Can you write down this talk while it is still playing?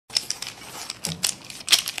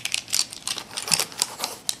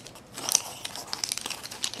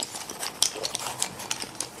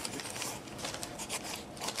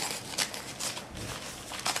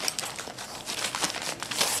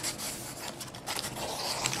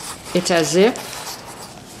It's as if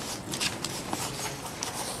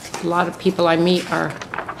a lot of people I meet are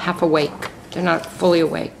half awake. They're not fully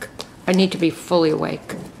awake. I need to be fully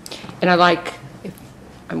awake. And I like, if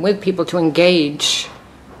I'm with people, to engage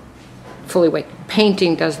fully awake.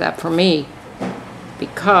 Painting does that for me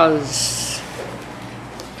because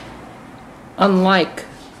unlike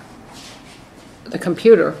the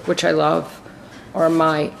computer, which I love, or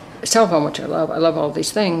my cell phone, which I love all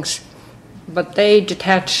these things, but they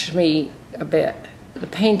detach me a bit. The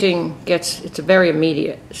painting it's a very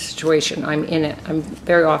immediate situation. I'm in it. I'm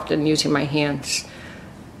very often using my hands.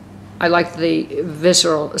 I like the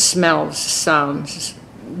visceral smells, sounds.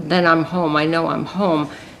 Then I'm home. I know I'm home.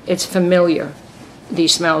 It's familiar.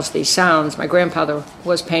 These smells, these sounds. My grandfather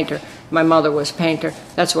was a painter. My mother was a painter.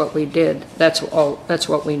 That's what we did. That's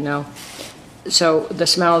what we know. So the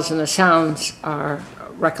smells and the sounds are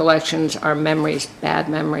recollections, are memories, bad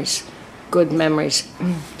memories, good memories.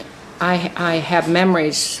 I have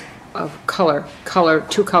memories of color.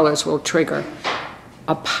 Two colors will trigger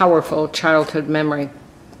a powerful childhood memory,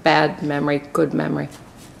 bad memory, good memory.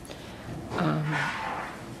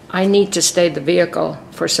 I need to stay the vehicle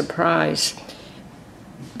for surprise.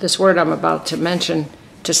 This word I'm about to mention,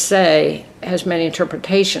 to say, has many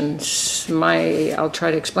interpretations. I'll try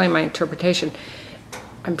to explain my interpretation.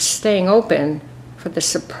 I'm staying open for the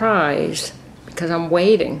surprise because I'm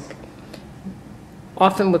waiting.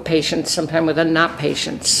 Often with patience, sometimes with not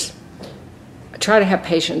patience. I try to have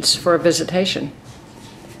patience for a visitation.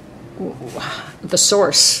 The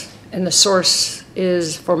source, and the source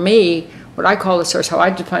is, for me, what I call the source, how I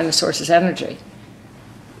define the source is energy.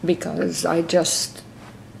 Because I just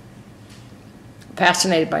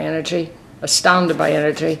fascinated by energy, astounded by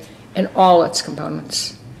energy, in all its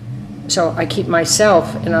components. So I keep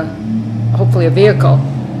myself in hopefully a vehicle.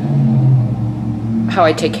 How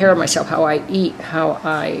I take care of myself, how I eat, how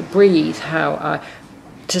I breathe, to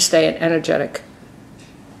stay energetic.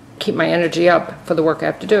 Keep my energy up for the work I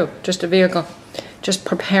have to do. Just a vehicle. Just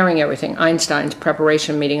preparing everything. Einstein's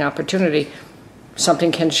preparation meeting opportunity.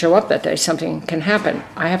 Something can show up that day. Something can happen.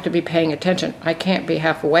 I have to be paying attention. I can't be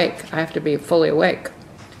half awake. I have to be fully awake.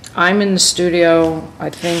 I'm in the studio. I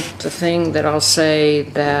think the thing that I'll say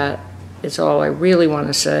that is all I really want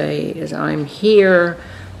to say is I'm here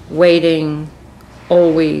waiting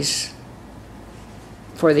always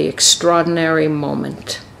for the extraordinary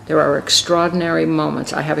moment. There are extraordinary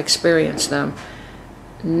moments. I have experienced them.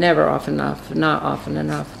 Never often enough, not often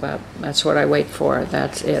enough, but that's what I wait for.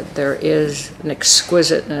 That's it. There is an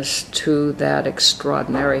exquisiteness to that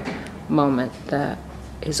extraordinary moment that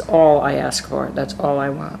is all I ask for. That's all I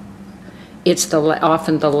want. It's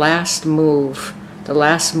often the last move, the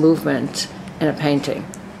last movement in a painting.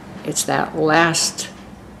 It's that last.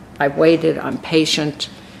 I've waited, I'm patient,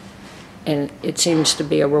 and it seems to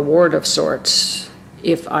be a reward of sorts.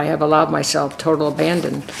 If I have allowed myself total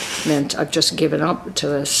abandonment, I've just given up to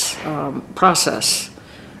this process.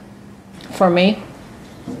 For me,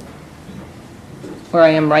 where I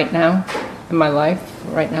am right now, in my life,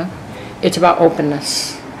 right now, it's about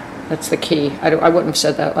openness. That's the key. I wouldn't have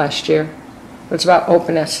said that last year, but it's about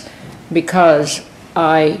openness because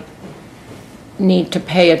I need to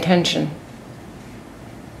pay attention.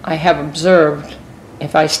 I have observed,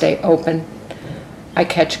 if I stay open, I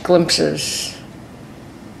catch glimpses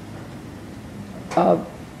of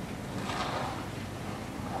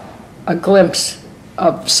a glimpse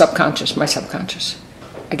of subconscious, my subconscious.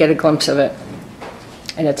 I get a glimpse of it,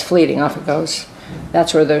 and it's fleeting, off it goes.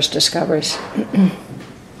 That's where there's discoveries.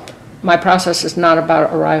 My process is not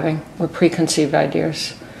about arriving with preconceived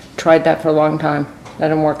ideas. Tried that for a long time. That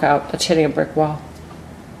didn't work out. That's hitting a brick wall.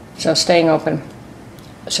 So staying open.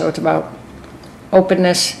 So it's about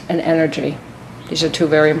openness and energy. These are two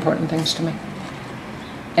very important things to me.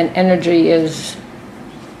 And energy is,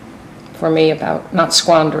 for me, about not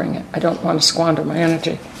squandering it. I don't want to squander my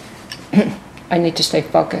energy. I need to stay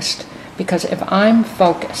focused. Because if I'm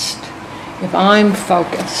focused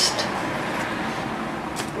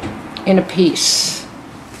in a piece,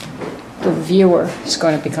 the viewer is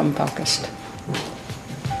going to become focused.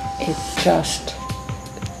 It just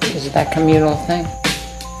is that communal thing.